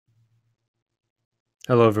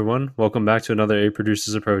Hello everyone, welcome back to another A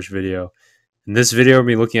Producer's Approach video. In this video, we'll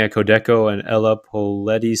be looking at Codeko and Ella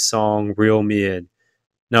Poletti's song Reel Me In.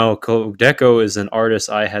 Now, Codeko is an artist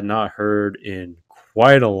I had not heard in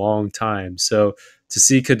quite a long time, so to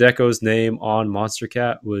see Codeko's name on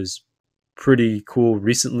Monstercat was pretty cool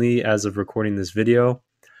recently as of recording this video.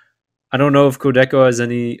 I don't know if Codeko has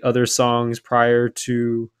any other songs prior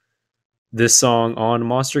to this song on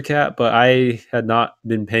Monstercat, but I had not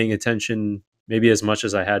been paying attention maybe as much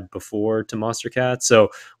as I had before to Monstercat. So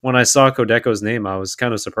when I saw Codeko's name, I was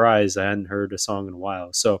kind of surprised. I hadn't heard a song in a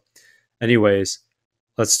while. So, anyways,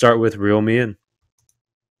 let's start with Reel Me In.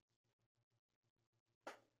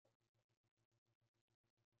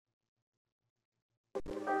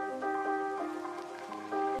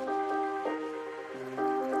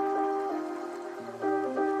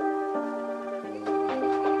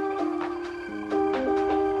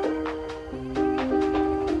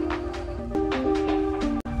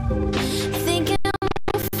 Thinking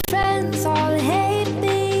my friends all hate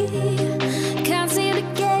me. Can't seem to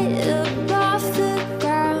get up off the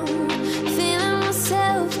ground. Feeling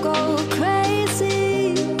myself go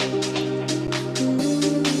crazy.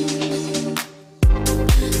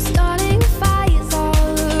 Starting fires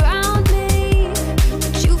all around me,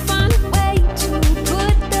 but you find a way to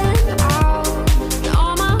put them out. And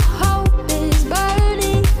all my hope is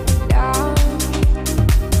burning down.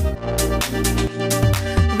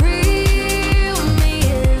 Reel me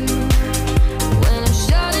in when I'm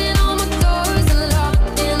shutting all my doors and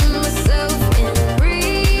locking myself in.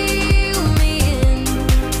 Reel me in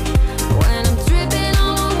when I'm dripping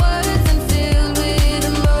all my words and filled with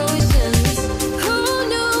emotions. Who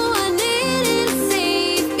knew I needed a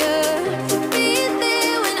savior to be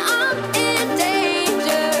there when I'm in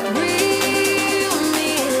danger? Reel me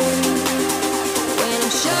in when I'm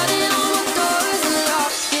shutting all my doors and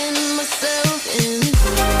locking myself in.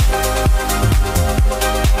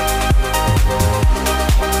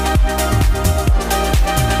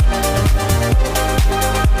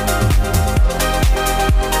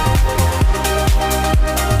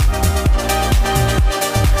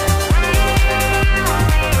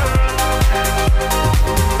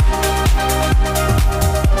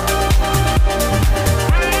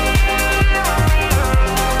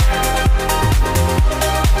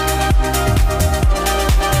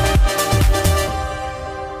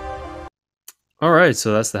 All right,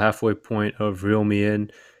 so that's the halfway point of Reel Me In.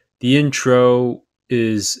 The intro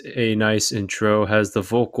is a nice intro, has the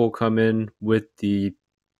vocal come in with the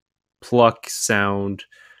pluck sound,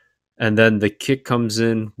 and then the kick comes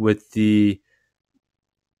in with the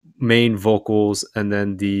main vocals, and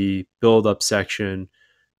then the build up section,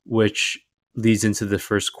 which leads into the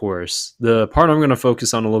first chorus. The part I'm going to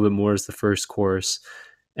focus on a little bit more is the first chorus.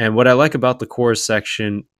 And what I like about the chorus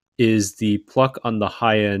section is the pluck on the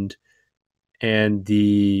high end and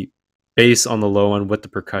the bass on the low end with the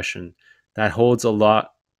percussion. That holds a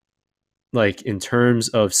lot, like in terms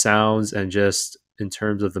of sounds and just in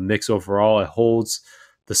terms of the mix overall. It holds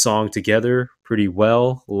the song together pretty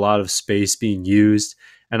well. A lot of space being used.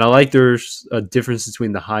 And I like there's a difference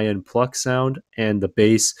between the high end pluck sound and the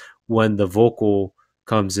bass when the vocal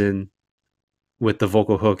comes in with the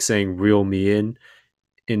vocal hook saying "reel me in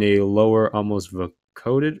a lower, almost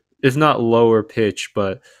vocoded, if not lower pitch,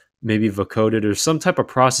 but maybe vocoded or some type of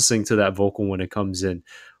processing to that vocal when it comes in,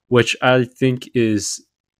 which I think is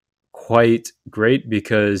quite great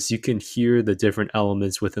because you can hear the different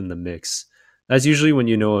elements within the mix. That's usually when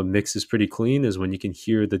you know a mix is pretty clean, is when you can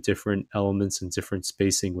hear the different elements and different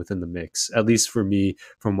spacing within the mix, at least for me,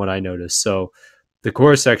 from what I noticed. So the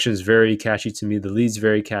chorus section is very catchy to me. The lead's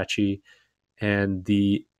very catchy, and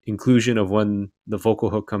the inclusion of when the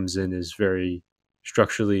vocal hook comes in is very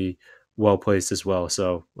structurally well placed as well.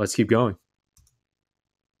 So let's keep going.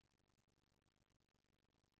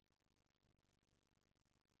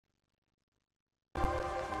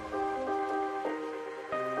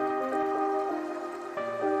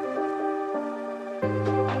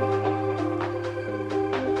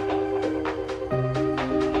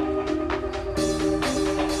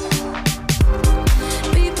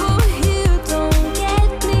 People here don't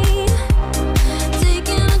get me.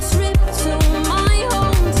 Taking a trip to my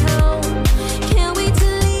hometown. Can't wait to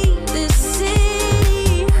leave this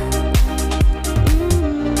city.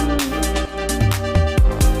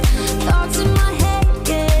 Thoughts in my head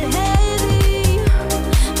get heavy,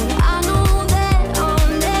 but I know that I'll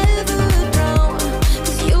never drown.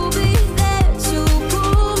 'Cause you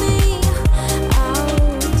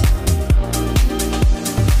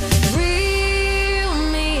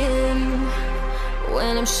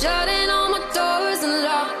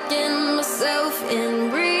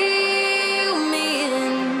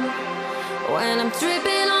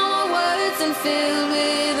tripping on my words and filled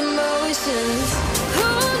with emotions. Who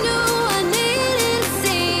knew I needed a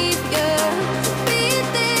savior? Be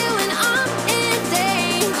there when I'm in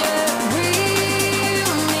danger.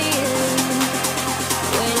 Reel me in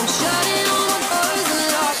when I'm shutting all my doors and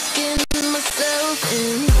locking myself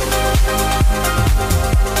in.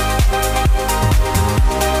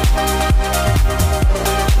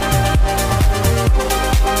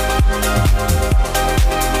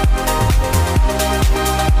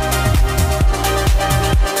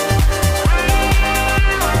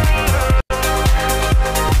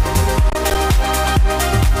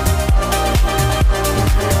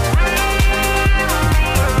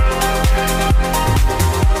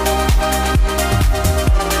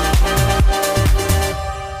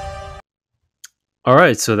 All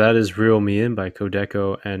right, so that is Reel Me In by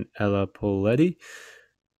Codeko and Ella Poletti.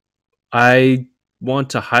 I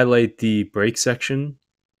want to highlight the break section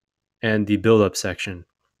and the build up section.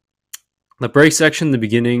 The break section in the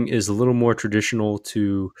beginning is a little more traditional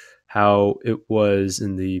to how it was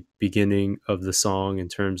in the beginning of the song in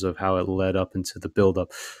terms of how it led up into the build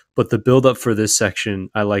up. But the build up for this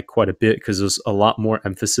section I like quite a bit because there's a lot more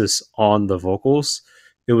emphasis on the vocals.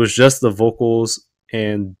 It was just the vocals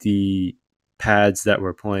and the pads that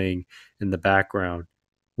were playing in the background,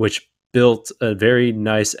 which built a very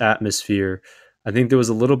nice atmosphere. I think there was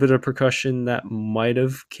a little bit of percussion that might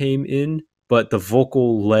have came in, but the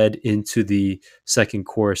vocal led into the second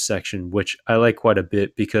chorus section, which I like quite a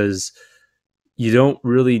bit because you don't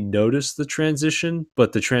really notice the transition,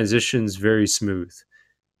 but the transition's very smooth.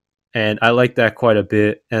 And I like that quite a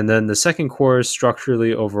bit. And then the second chorus,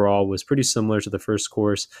 structurally overall, was pretty similar to the first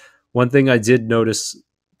chorus. One thing I did notice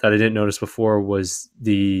that I didn't notice before was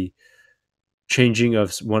the changing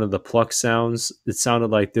of one of the pluck sounds. It sounded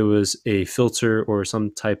like there was a filter or some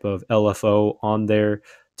type of LFO on there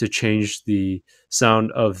to change the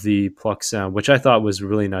sound of the pluck sound, which I thought was a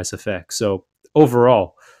really nice effect. So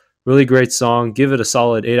overall, really great song. Give it a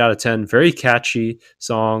solid 8 out of 10. Very catchy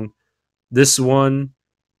song. This one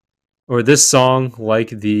or this song, like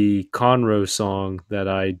the Conroe song that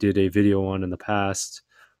I did a video on in the past,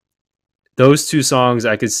 those two songs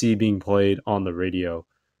I could see being played on the radio.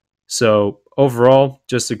 So overall,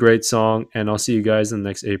 just a great song, and I'll see you guys in the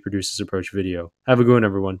next A Producers Approach video. Have a good one,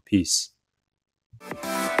 everyone. Peace.